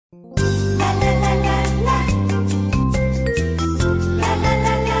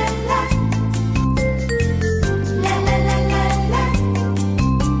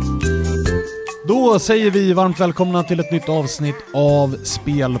Då säger vi varmt välkomna till ett nytt avsnitt av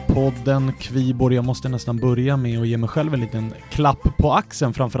Spelpodden Kviborg. Jag måste nästan börja med att ge mig själv en liten klapp på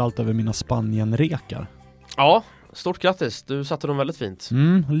axeln, framförallt över mina Spanien-rekar. Ja, stort grattis. Du satte dem väldigt fint.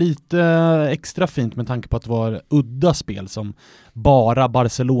 Lite extra fint med tanke på att det var udda spel som bara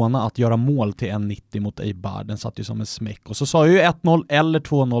Barcelona att göra mål till 1,90 mot Eibar. Den satt ju som en smäck. Och så sa jag ju 1-0 eller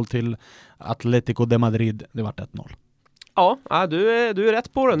 2-0 till Atletico de Madrid. Det vart 1-0. Ja, du är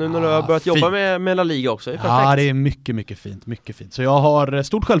rätt på det nu när du har börjat jobba med La Liga också. Det är perfekt. Ja, det är mycket fint. Så jag har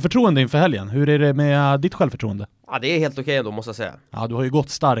stort självförtroende inför helgen. Hur är det med ditt självförtroende? Ja, det är helt okej ändå, måste jag säga. Ja, du har ju gått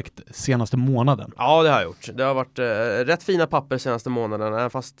starkt senaste månaden. Ja, det har jag gjort. Det har varit rätt fina papper senaste månaden, även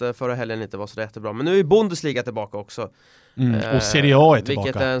fast förra helgen inte var så jättebra. Men nu är Bundesliga tillbaka också. Och Serie A är tillbaka.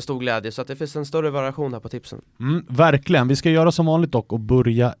 Vilket är en stor glädje, så att det finns en större variation här på tipsen. Verkligen. Vi ska göra som vanligt dock och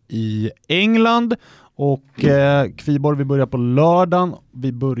börja i England. Och Kviborg, vi börjar på lördagen.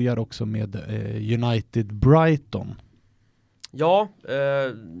 Vi börjar också med United Brighton. Ja,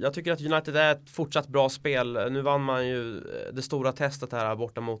 jag tycker att United är ett fortsatt bra spel. Nu vann man ju det stora testet här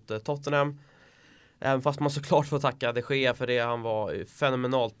borta mot Tottenham. Även fast man såklart får tacka De Gea för det. Han var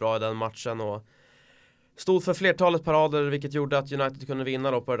fenomenalt bra i den matchen och stod för flertalet parader, vilket gjorde att United kunde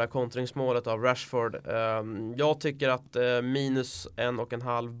vinna då på det där kontringsmålet av Rashford. Jag tycker att minus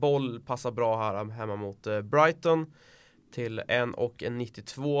 1,5 boll passar bra här hemma mot Brighton till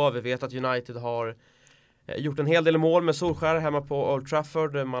 1,92. Vi vet att United har gjort en hel del mål med Solskär hemma på Old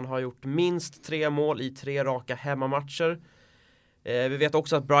Trafford. Man har gjort minst 3 mål i 3 raka hemmamatcher. Vi vet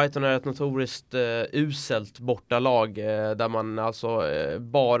också att Brighton är ett notoriskt uselt bortalag där man alltså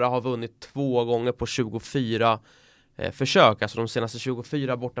bara har vunnit 2 gånger på 24 försök. Alltså de senaste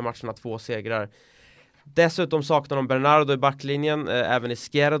 24 bortamatcherna 2 segrar. Dessutom saknar de Bernardo i backlinjen, även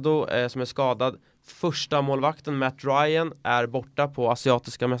Izquierdo som är skadad. Första målvakten Matt Ryan är borta på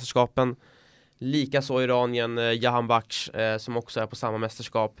asiatiska mästerskapen. Likaså Iranien Jahan Baksh som också är på samma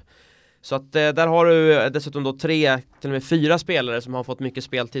mästerskap. Så att där har du dessutom då 3 till och med 4 spelare som har fått mycket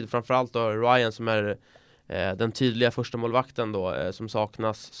speltid. Framförallt då Ryan som är den tydliga första målvakten då som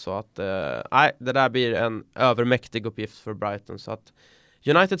saknas. Så att det där blir en övermäktig uppgift för Brighton. Så att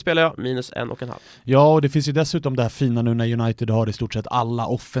United spelar jag minus 1,5. Ja, och det finns ju dessutom det här fina nu när United har i stort sett alla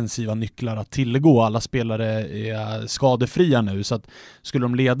offensiva nycklar att tillgå. Alla spelare är skadefria nu, så att skulle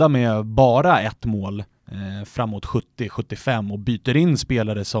de leda med bara ett mål framåt 70-75 och byter in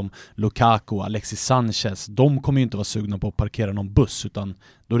spelare som Lukaku, Alexis Sanchez, de kommer ju inte vara sugna på att parkera någon buss, utan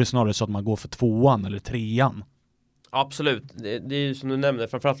då är det snarare så att man går för 2:an eller 3:an. Absolut, det är ju som du nämnde,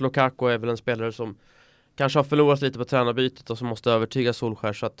 framförallt Lukaku är väl en spelare som kanske har förlorat lite på tränarbytet och som måste övertyga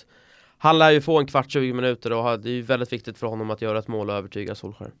Solskär, så att han lär ju få en kvart 20 minuter och det är ju väldigt viktigt för honom att göra ett mål och övertyga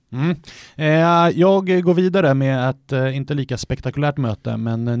Solskär. Jag går vidare med ett inte lika spektakulärt möte,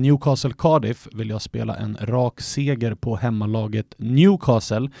 men Newcastle-Cardiff vill jag spela en rak seger på hemmalaget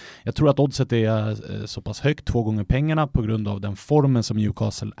Newcastle. Jag tror att oddset är så pass högt, 2 gånger pengarna, på grund av den formen som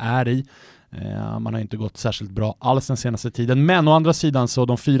Newcastle är i. Man har inte gått särskilt bra alls den senaste tiden, men å andra sidan så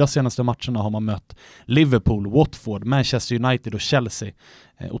de 4 senaste matcherna har man mött Liverpool, Watford, Manchester United och Chelsea.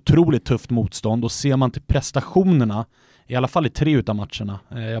 Otroligt tufft motstånd, och ser man till prestationerna i alla fall i 3 utav matcherna,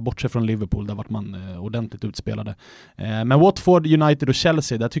 jag bortser från Liverpool, där vart man ordentligt utspelade, men Watford, United och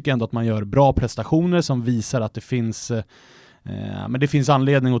Chelsea, där tycker jag ändå att man gör bra prestationer som visar att det finns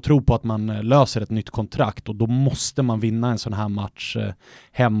anledning att tro på att man löser ett nytt kontrakt, och då måste man vinna en sån här match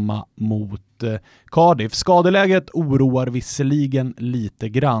hemma mot Cardiff. Skadeläget oroar visserligen lite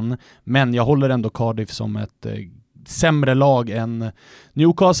grann, men jag håller ändå Cardiff som ett sämre lag än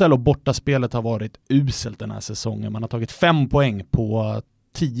Newcastle, och bortaspelet har varit uselt den här säsongen. Man har tagit 5 poäng på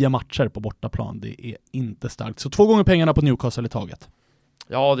 10 matcher på bortaplan. Det är inte starkt. Så 2 gånger pengarna på Newcastle i taget.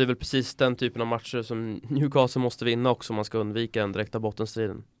 Ja, det är väl precis den typen av matcher som Newcastle måste vinna också om man ska undvika den direkta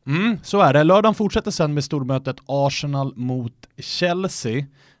bottenstriden. Så är det. Lördagen fortsätter sen med stormötet Arsenal mot Chelsea.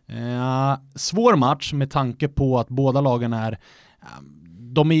 Svår match med tanke på att båda lagen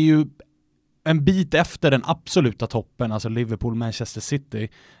de är ju en bit efter den absoluta toppen, alltså Liverpool, Manchester City,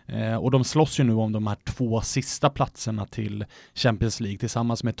 och de slåss ju nu om de här 2 sista platserna till Champions League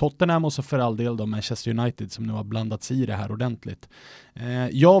tillsammans med Tottenham, och så för all del då Manchester United som nu har blandats i det här ordentligt.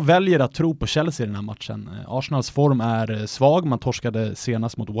 Jag väljer att tro på Chelsea i den här matchen. Arsenals form är svag, man torskade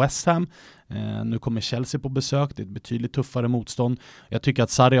senast mot West Ham. Nu kommer Chelsea på besök, det är ett betydligt tuffare motstånd. Jag tycker att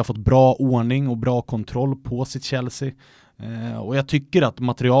Sarri har fått bra ordning och bra kontroll på sitt Chelsea. Och jag tycker att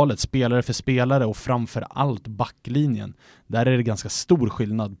materialet, spelare för spelare och framför allt backlinjen, där är det ganska stor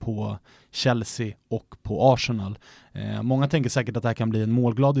skillnad på Chelsea och på Arsenal. Många tänker säkert att det här kan bli en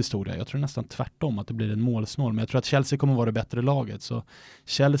målglad historia. Jag tror nästan tvärtom att det blir en målsnål, men jag tror att Chelsea kommer vara det bättre laget. Så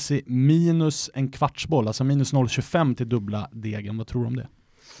Chelsea minus en kvartsboll, alltså minus 0,25 till dubbla degen. Vad tror du om det?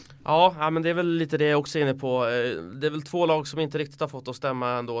 Ja, men det är väl lite det jag också är inne på. Det är väl två lag som inte riktigt har fått att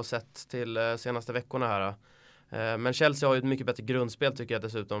stämma ändå sett till senaste veckorna här. Men Chelsea har ju ett mycket bättre grundspel tycker jag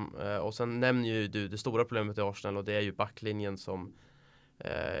dessutom. Och sen nämner ju du det stora problemet i Arsenal, och det är ju backlinjen som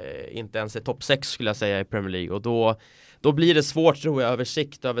inte ens är topp 6 skulle jag säga i Premier League. Och då blir det svårt tror jag över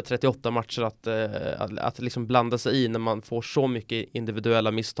sikt, över 38 matcher att liksom blanda sig i när man får så mycket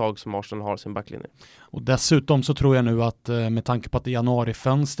individuella misstag som Arsenal har sin backlinje. Och dessutom så tror jag nu att med tanke på att det är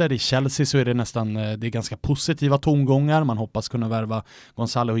januarifönster i Chelsea så är det nästan det är ganska positiva tongångar. Man hoppas kunna värva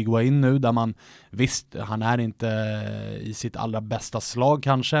Gonzalo Higuain nu, där man visst, han är inte i sitt allra bästa slag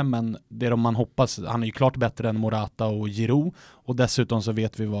kanske, men det man hoppas, han är ju klart bättre än Morata och Giroud, och dessutom så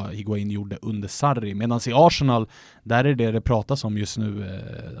vet vi vad Higuain gjorde under Sarri. Medan i Arsenal, där är det pratas om just nu,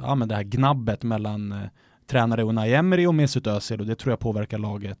 men det här gnabbet mellan tränare Unai Emery och Mesut Özil, och det tror jag påverkar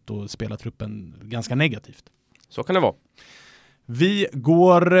laget och spelartruppen ganska negativt. Så kan det vara. Vi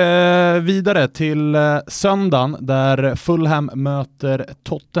går vidare till söndagen där Fulham möter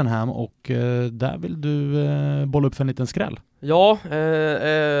Tottenham, och där vill du bolla upp för en liten skräll. Ja,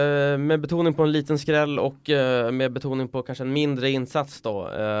 med betoning på en liten skräll och med betoning på kanske en mindre insats då.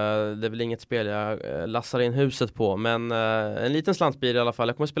 Det är väl inget spel jag lassar in huset på, men en liten slant blir det i alla fall.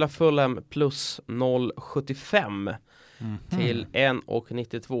 Jag kommer spela Fulham plus 0,75 till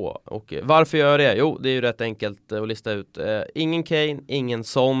 1,92. Och varför gör jag det? Jo, det är ju rätt enkelt att lista ut. Ingen Kane, ingen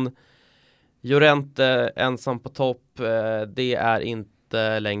Son. Llorente ensam på topp. Det är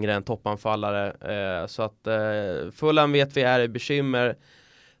inte längre en toppanfallare. Så att Fulham vet vi är i bekymmer.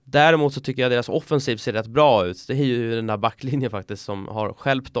 Däremot så tycker jag deras offensiv ser rätt bra ut. Det är ju den där backlinjen faktiskt som har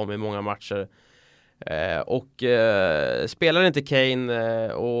hjälpt dem i många matcher. Spelar inte Kane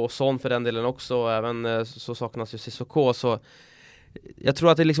och Son för den delen också, även så saknas ju Sissoko, så jag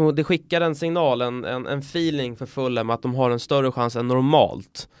tror att det skickar en signal, en feeling för Fulham att de har en större chans än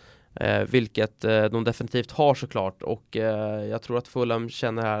normalt, vilket de definitivt har såklart, och jag tror att Fulham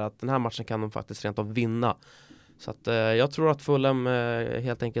känner här att den här matchen kan de faktiskt rent av vinna. Så att jag tror att Fulham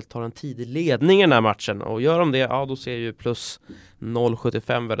helt enkelt tar en tidig ledning i den här matchen, och gör de det, ja då ser ju plus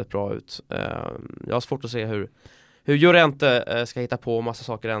 0,75 väldigt bra ut. Jag har svårt att se hur Llorente ska hitta på massa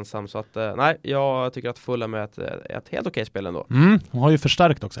saker ensam, så att nej, jag tycker att Fulham är ett helt okej spel ändå. De har ju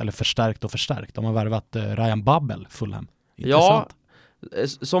förstärkt också, eller förstärkt. De har värvat Ryan Babel, Fulham. Intressant. Ja,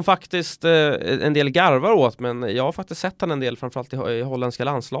 som faktiskt en del garvar åt, men jag har faktiskt sett han en del framförallt i holländska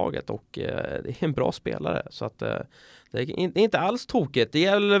landslaget, och det är en bra spelare, så att det är inte alls tokigt. Det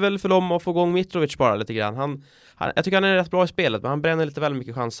gäller väl för dem att få igång Mitrovic bara lite grann. Jag tycker han är rätt bra i spelet, men han bränner lite väl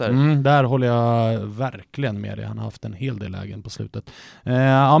mycket chanser. Där håller jag verkligen med dig. Han har haft en hel del lägen på slutet.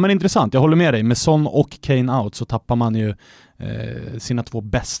 Ja, men intressant. Jag håller med dig. Med Son och Kane out så tappar man ju sina två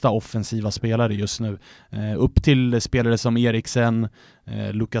bästa offensiva spelare just nu. Upp till spelare som Eriksen,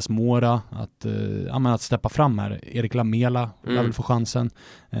 Lucas Moura, att steppa fram här. Erik Lamela lär väl få chansen.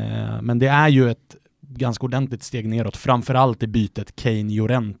 Men det är ju ett ganska ordentligt steg neråt. Framförallt i bytet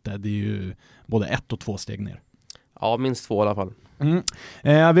Kane-Llorente. Det är ju både 1 och 2 steg ner. Ja, minst 2 i alla fall.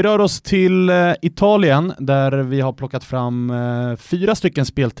 Vi rör oss till Italien där vi har plockat fram 4 stycken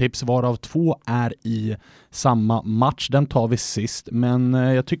speltips, varav 2 är i samma match. Den tar vi sist, men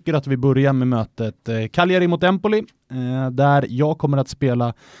jag tycker att vi börjar med mötet Cagliari mot Empoli, där jag kommer att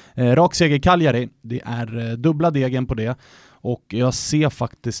spela rak seger Cagliari. Det är dubbla degen på det. Och jag ser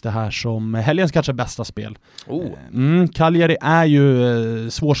faktiskt det här som helgens kanske bästa spel. Cagliari är ju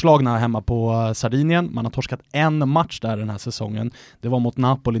svårslagna hemma på Sardinien. Man har torskat en match där den här säsongen. Det var mot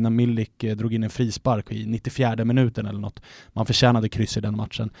Napoli när Milik drog in en frispark i 94 minuten eller något. Man förtjänade kryss i den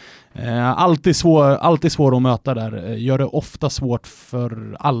matchen. Alltid svår att möta där. Gör det ofta svårt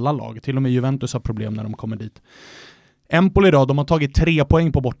för alla lag. Till och med Juventus har problem när de kommer dit. Empoli då, de har tagit 3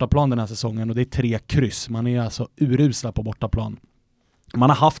 poäng på bortaplan den här säsongen, och det är 3 kryss. Man är alltså urusla på bortaplan. Man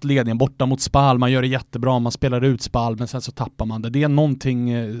har haft ledningen borta mot Spal, man gör det jättebra, man spelar ut Spal, men sen så tappar man det. Det är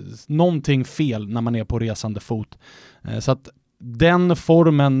någonting fel när man är på resande fot. Så att den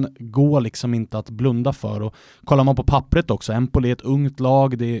formen går liksom inte att blunda för. Och kollar man på pappret också, Empoli är ett ungt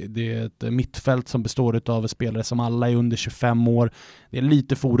lag, det är ett mittfält som består av spelare som alla är under 25 år. Det är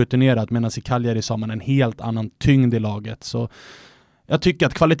lite för orutinerat, medan i Cagliari så har man en helt annan tyngd i laget. Så Jag tycker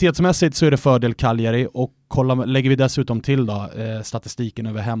att kvalitetsmässigt så är det fördel Cagliari, och lägger vi dessutom till då, statistiken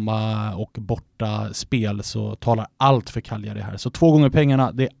över hemma och borta spel, så talar allt för Cagliari här. Så 2 gånger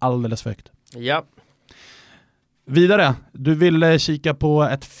pengarna, det är alldeles för högt. Ja. Vidare, du vill kika på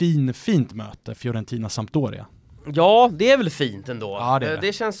ett fint möte, Fiorentina-Sampdoria. Ja, det är väl fint ändå. Ja,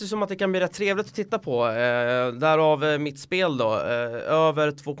 det känns ju som att det kan bli rätt trevligt att titta på. Därav mitt spel då.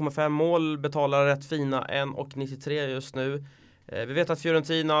 Över 2,5 mål, betalar rätt fina 1,93 just nu. Vi vet att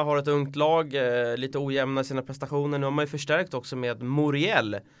Fiorentina har ett ungt lag, lite ojämna i sina prestationer. Nu har man ju förstärkt också med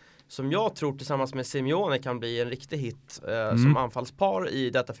Muriel, som jag tror tillsammans med Simeone kan bli en riktig hit som anfallspar i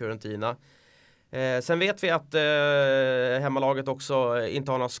detta Fiorentina. Sen vet vi att hemmalaget också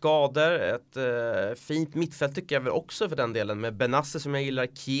inte har några skador. Ett fint mittfält tycker jag väl också för den delen, med Benassi som jag gillar,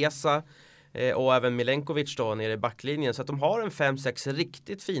 Chiesa och även Milenkovic då nere i backlinjen. Så att de har en 5-6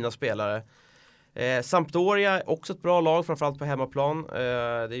 riktigt fina spelare. Sampdoria, också ett bra lag, framförallt på hemmaplan.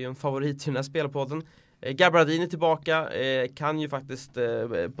 Det är ju en favorit i den här spelpodden. Gabbardini tillbaka, kan ju faktiskt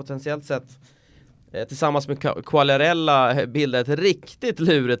potentiellt sett tillsammans med Quagliarella bilda ett riktigt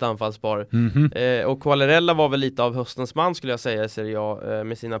lurigt anfallspar. Och Quagliarella var väl lite av höstens man skulle jag säga i Serie A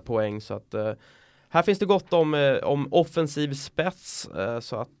med sina poäng. Så att här finns det gott om offensiv spets.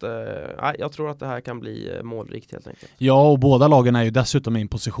 Så att jag tror att det här kan bli målrikt helt enkelt. Ja, och båda lagen är ju dessutom i en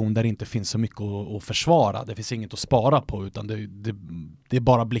position där det inte finns så mycket att försvara. Det finns inget att spara på, utan det är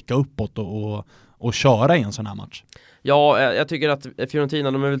bara att blicka uppåt och köra i en sån här match. Ja, jag tycker att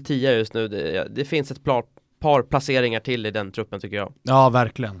Fiorentina, de är väl 10 just nu. Det finns ett par placeringar till i den truppen tycker jag. Ja,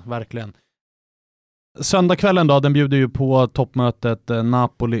 verkligen. Söndagskvällen då, den bjuder ju på toppmötet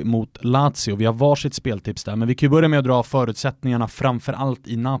Napoli mot Lazio. Vi har varsitt speltips där, men vi kan ju börja med att dra förutsättningarna framför allt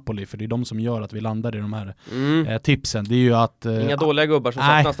i Napoli, för det är de som gör att vi landar i de här tipsen. Det är ju att... Inga dåliga gubbar som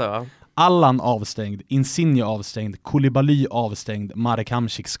saknas där, va? Allan avstängd, Insigne avstängd, Koulibaly avstängd, Marek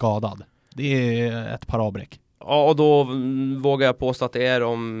Hamsik skadad. Det är ett par avbräck. Ja, och då vågar jag påstå att det är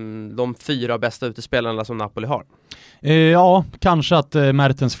de 4 bästa utespelarna som Napoli har. Ja, kanske att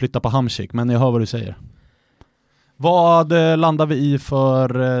Mertens flyttar på Hamsik, men jag hör vad du säger. Vad landar vi i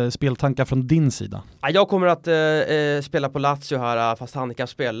för speltankar från din sida? Jag kommer att spela på Lazio här, fast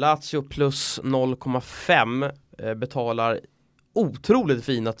handikappspel. Lazio plus 0,5 betalar otroligt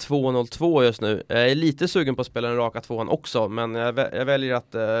fina 2,02 just nu. Jag är lite sugen på att spela den raka 2an också, men jag väljer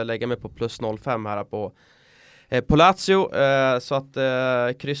att lägga mig på plus 0,5 här på Lazio. Så att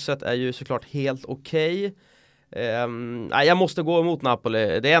krysset är ju såklart helt okej. Jag måste gå emot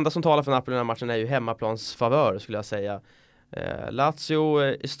Napoli. Det enda som talar för Napoli i den här matchen är ju hemmaplans favör skulle jag säga. Lazio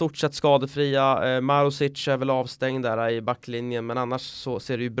i stort sett skadefria. Marusic är väl avstängd där i backlinjen, men annars så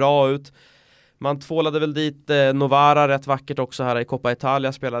ser det ju bra ut. Man tvålade väl dit Novara rätt vackert också här i Coppa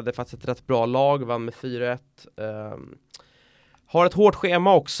Italia. Spelade faktiskt ett rätt bra lag, vann med 4-1. Har ett hårt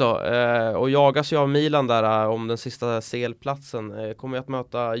schema också och jagas ju av Milan där om den sista CL-platsen. Kommer att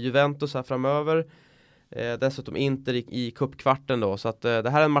möta Juventus här framöver. Dessutom Inter i cupkvarten då. Så att det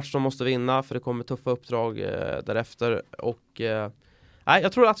här är en match som måste vinna, för det kommer tuffa uppdrag därefter. Och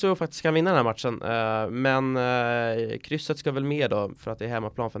jag tror att jag faktiskt kan vinna den här matchen. Men krysset ska väl med då, för att det är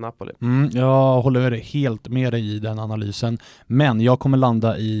hemmaplan för Napoli. Jag håller helt med dig i den analysen. Men jag kommer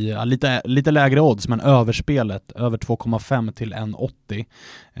landa i lite lägre odds, men överspelet. Över 2,5 till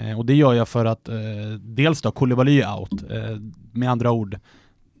 1,80. Och det gör jag för att dels då Koulibaly out. Med andra ord,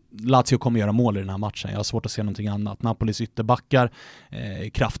 Lazio kommer göra mål i den här matchen. Jag har svårt att se någonting annat. Napolis ytterbackar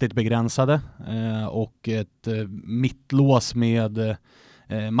kraftigt begränsade och ett mittlås med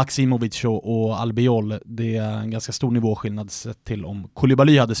Maximovic och Albiol. Det är en ganska stor nivåskillnad sett till om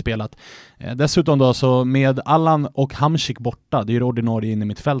Koulibaly hade spelat. Dessutom då, så med Allan och Hamsik borta, det är ju ordinarie inne i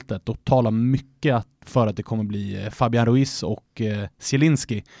mittfältet, och talar mycket för att det kommer bli Fabian Ruiz och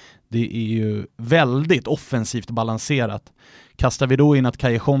Zielinski. Det är ju väldigt offensivt balanserat. Kastar vi då in att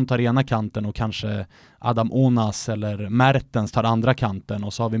Callejon tar ena kanten och kanske Adam Onas eller Mertens tar andra kanten,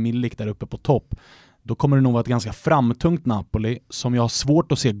 och så har vi Milik där uppe på topp, då kommer det nog vara ett ganska framtungt Napoli som jag har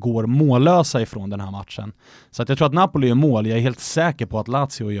svårt att se går mållösa ifrån den här matchen. Så att jag tror att Napoli gör mål. Jag är helt säker på att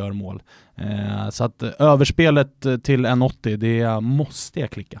Lazio gör mål. Så att överspelet till 1,80, det måste jag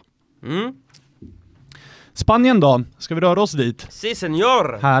klicka. Spanien då? Ska vi röra oss dit? Si,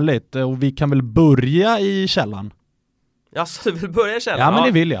 senor! Härligt. Och vi kan väl börja i källaren. Ja, så du vill börja i källaren? Ja, men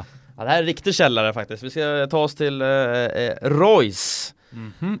det vill jag. Ja, det här är en riktig källare faktiskt. Vi ska ta oss till Royce.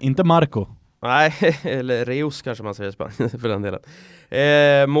 Inte Marco. Nej, eller Reus kanske man säger i Spanien för den delen.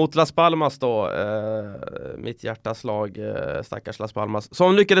 Mot Las Palmas då, mitt hjärtas lag, stackars Las Palmas,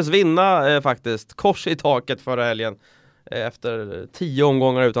 som lyckades vinna faktiskt, kors i taket förra helgen efter 10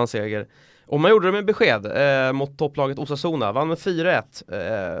 omgångar utan seger. Och man gjorde det med besked mot topplaget Osasuna. Vann med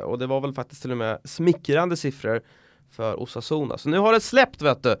 4-1. Och det var väl faktiskt till och med smickrande siffror för Osasuna. Så nu har det släppt,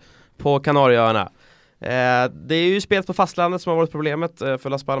 vet du, på Kanarieöarna. Det är ju spelet på fastlandet som har varit problemet för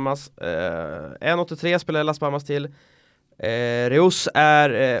Las Palmas. 1,83 spelar Las Palmas till. Reus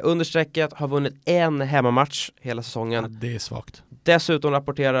är understrecket, har vunnit en hemmamatch hela säsongen. Ja, det är svagt. Dessutom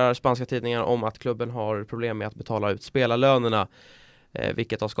rapporterar spanska tidningar om att klubben har problem med att betala ut spelarlönerna.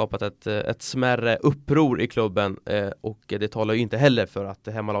 Vilket har skapat ett smärre uppror i klubben, och det talar ju inte heller för att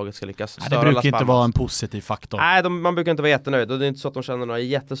hemmalaget ska lyckas störa Las Palmas. Det brukar inte vara en positiv faktor. Nej, man brukar inte vara jättenöjd, och det är inte så att de känner några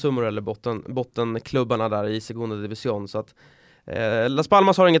jättesummor eller bottenklubbarna där i segunda division. Så att Las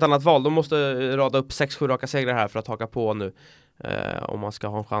Palmas har inget annat val. De måste rada upp 6-7 raka segrar här för att haka på nu, om man ska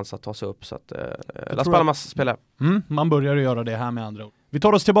ha en chans att ta sig upp. Så att Las Palmas spelar. Man börjar göra det här med andra ord. Vi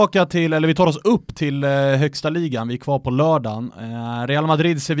tar oss upp till högsta ligan. Vi är kvar på lördagen. Real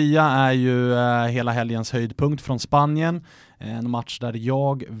Madrid-Sevilla är ju hela helgens höjdpunkt från Spanien. En match där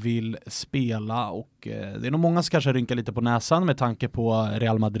jag vill spela, och det är nog många som kanske rynkar lite på näsan med tanke på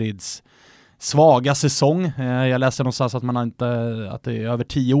Real Madrids svaga säsong. Jag läste någonstans att att det är över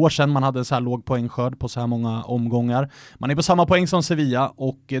 10 år sedan man hade en så här låg poängskörd på så här många omgångar. Man är på samma poäng som Sevilla,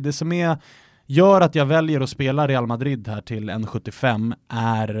 och det som gör att jag väljer att spela Real Madrid här till 1,75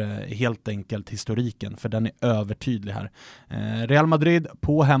 är helt enkelt historiken, för den är övertydlig här. Real Madrid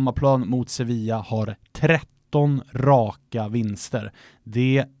på hemmaplan mot Sevilla har 13 raka vinster.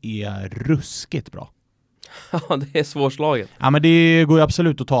 Det är ruskigt bra. Ja, det är svårslaget. Ja, men det går ju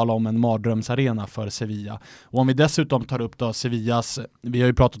absolut att tala om en mardrömsarena för Sevilla. Och om vi dessutom tar upp då vi har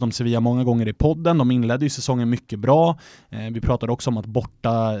ju pratat om Sevilla många gånger i podden. De inledde ju säsongen mycket bra. Vi pratade också om att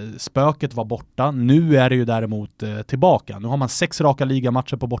spöket var borta. Nu är det ju däremot tillbaka. Nu har man 6 raka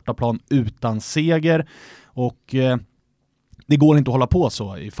ligamatcher på bortaplan utan seger. Och det går inte att hålla på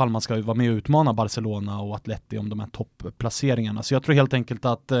så ifall man ska vara med och utmana Barcelona och Atleti om de här toppplaceringarna. Så jag tror helt enkelt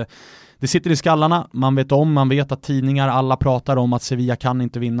att det sitter i skallarna. Man vet att tidningar, alla pratar om att Sevilla kan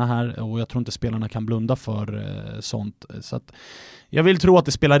inte vinna här, och jag tror inte spelarna kan blunda för sånt. Så att jag vill tro att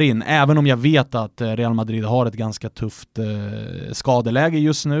det spelar in, även om jag vet att Real Madrid har ett ganska tufft skadeläge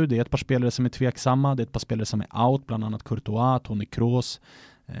just nu. Det är ett par spelare som är tveksamma, det är ett par spelare som är out, bland annat Courtois, Toni Kroos.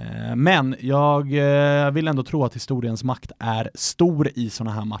 Men jag vill ändå tro att historiens makt är stor i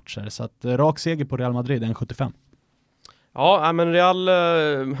såna här matcher. Så att rak seger på Real Madrid, 1,75. Ja, men Real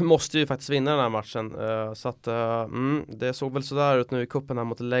måste ju faktiskt vinna den här matchen. Så att det såg väl sådär ut nu i kuppen här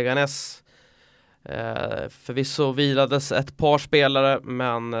mot Leganes. Förvisso vilades ett par spelare,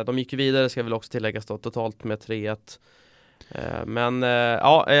 men de gick ju vidare, ska väl också tilläggas då, totalt med 3-1. Men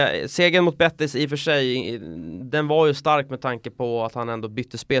segern mot Betis i och för sig, den var ju stark med tanke på att han ändå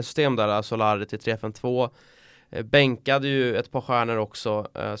bytte spelsystem där, Solari till 3-5-2. Bänkade ju ett par stjärnor också,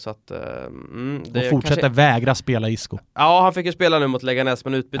 så att och fortsätter vägra spela Isco. Ja, han fick ju spela nu mot Leganes,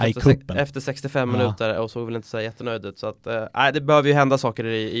 men utbyte efter 65 minuter och såg väl inte så jättenöjd ut. Så att det behöver ju hända saker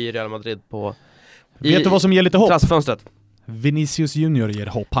i Real Madrid Vet du vad som ger lite hopp? Transferfönstret. Vinicius Junior ger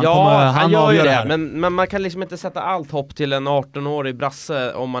hopp. Han gör ju det. Men man kan liksom inte sätta allt hopp till en 18-årig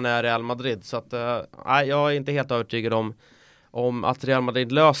brasse om man är Real Madrid. Så att jag är inte helt övertygad om att Real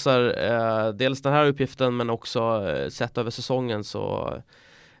Madrid löser dels den här uppgiften, men också sett över säsongen så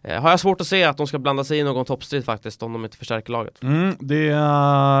har jag svårt att se att de ska blanda sig i någon toppstrid faktiskt, om de inte förstärker laget.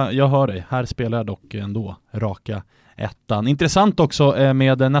 Jag hör dig. Här spelar jag dock ändå raka ettan. Intressant också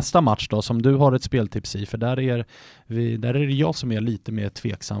med nästa match då, som du har ett speltips i, för där är det jag som är lite mer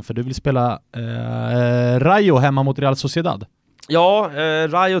tveksam, för du vill spela Rayo hemma mot Real Sociedad. Ja,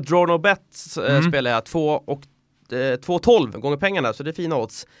 Rayo Draw No Bet spelar jag 2,12 gånger pengarna, så det är fina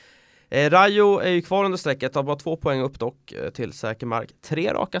odds. Rayo är ju kvar under strecket, har bara 2 poäng upp dock till säker mark.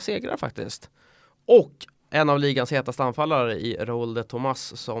 3 raka segrar faktiskt. Och en av ligans hetaste anfallare i Raúl de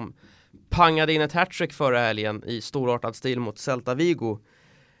Tomás, som pangade in ett hattrick förra helgen i storartad stil mot Celta Vigo.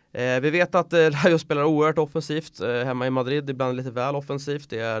 Vi vet att Rayo spelar oerhört offensivt hemma i Madrid, ibland lite väl offensivt.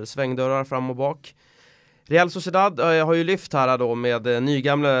 Det är svängdörrar fram och bak. Real Sociedad har ju lyft här då med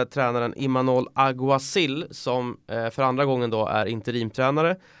nygamla tränaren Imanol Alguacil, som för andra gången då är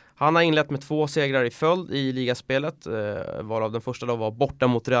interimtränare. Han har inlett med 2 segrar i följd i ligaspelet, varav den första då var borta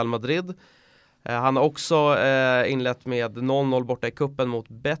mot Real Madrid. Han har också inlett med 0-0 borta i kuppen mot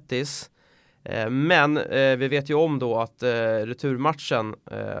Betis. Men vi vet ju om då att returmatchen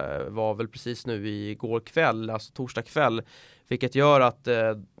var väl precis nu igår kväll, alltså torsdag kväll, vilket gör att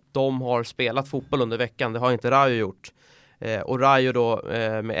de har spelat fotboll under veckan. Det har inte Rayo gjort. Och Rayo då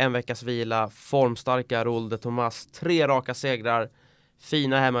med en veckas vila, formstarka Raúl de Tomás, 3 raka segrar,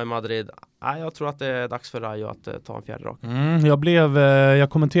 fina hemma i Madrid. Jag tror att det är dags för Rayo att ta en fjärde rak. Jag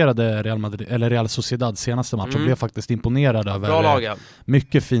kommenterade Real Sociedad senaste match och blev faktiskt imponerad över bra lag, ja.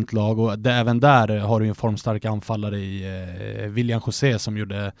 Mycket fint lag, och även där har du en formstark anfallare i William José som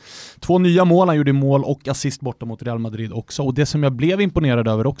gjorde 2 nya mål. Han gjorde mål och assist borta mot Real Madrid också, och det som jag blev imponerad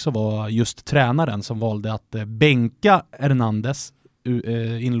över också var just tränaren som valde att bänka Hernandez,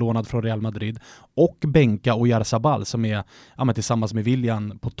 inlånad från Real Madrid, och bänka Oyarzabal som är tillsammans med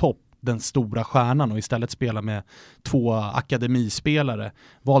William på topp den stora stjärnan, och istället spela med 2 akademispelare.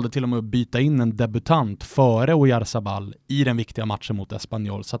 Valde till och med att byta in en debutant före Oyarzabal i den viktiga matchen mot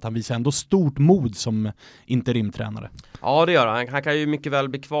Espanyol, så att han visar ändå stort mod som interimtränare. Ja, det gör han. Han kan ju mycket väl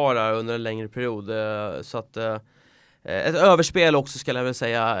bli kvar där under en längre period, så att ett överspel också, ska jag väl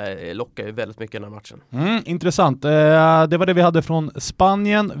säga, lockar ju väldigt mycket den här matchen. Intressant. Det var det vi hade från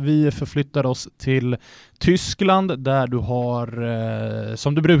Spanien. Vi förflyttar oss till Tyskland där du har,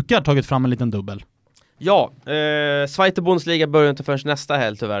 som du brukar, tagit fram en liten dubbel. Ja, Zweite Bundesliga börjar inte förrän nästa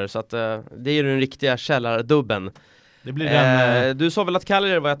helg tyvärr, så att det är den riktiga källardubben. Det blir du sa väl att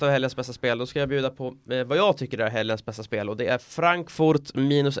Cagliari var ett av helgens bästa spel. Då ska jag bjuda på vad jag tycker är helgens bästa spel, och det är Frankfurt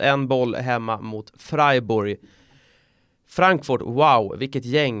 -1 boll hemma mot Freiburg. Frankfurt, wow, vilket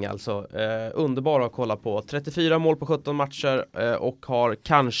gäng alltså. Underbara att kolla på. 34 mål på 17 matcher och har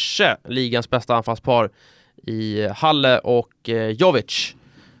kanske ligans bästa anfallspar i Halle och Jovic,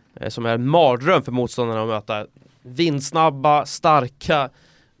 som är en mardröm för motståndarna att möta. Vindsnabba, starka,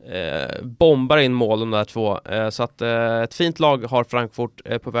 bombar in mål de där två. Så att ett fint lag har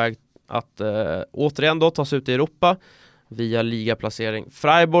Frankfurt på väg att återigen då ta sig ut i Europa via ligaplacering.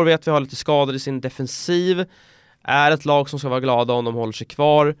 Freiburg vet vi har lite skador i sin defensiv. Är ett lag som ska vara glada om de håller sig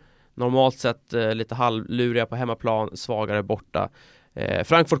kvar. Normalt sett lite halvluriga på hemmaplan, svagare borta.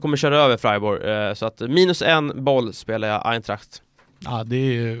 Frankfurt kommer köra över Freiburg, så att -1 boll spelar jag Eintracht. Ja, det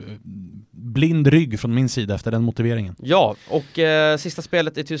är blind rygg från min sida efter den motiveringen. Ja, och sista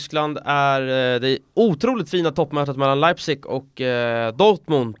spelet i Tyskland är det otroligt fina toppmötet mellan Leipzig och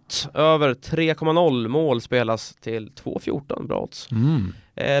Dortmund. Över 3,0 mål spelas till 2,14, bra odds.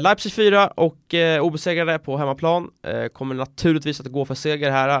 Leipzig 4 och obesegrade på hemmaplan. Kommer naturligtvis att gå för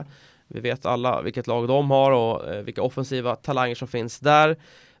seger här. Vi vet alla vilket lag de har och vilka offensiva talanger som finns där.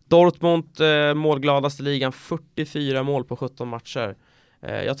 Dortmund, målgladaste ligan, 44 mål på 17 matcher.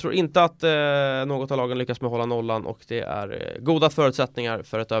 Jag tror inte att något av lagen lyckas med att hålla nollan, och det är goda förutsättningar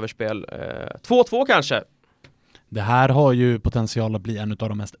för ett överspel. 2-2 kanske. Det här har ju potential att bli en av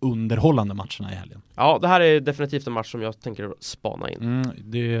de mest underhållande matcherna i helgen. Ja, det här är definitivt en match som jag tänker spana in.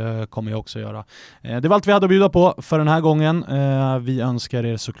 Det kommer jag också göra. Det var allt vi hade att bjuda på för den här gången. Vi önskar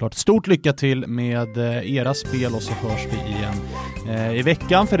er såklart stort lycka till med era spel, och så hörs vi igen i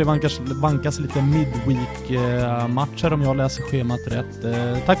veckan, för det vankas lite midweek-matcher om jag läser schemat rätt.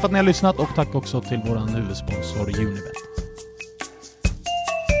 Tack för att ni har lyssnat, och tack också till våran huvudsponsor Unibet.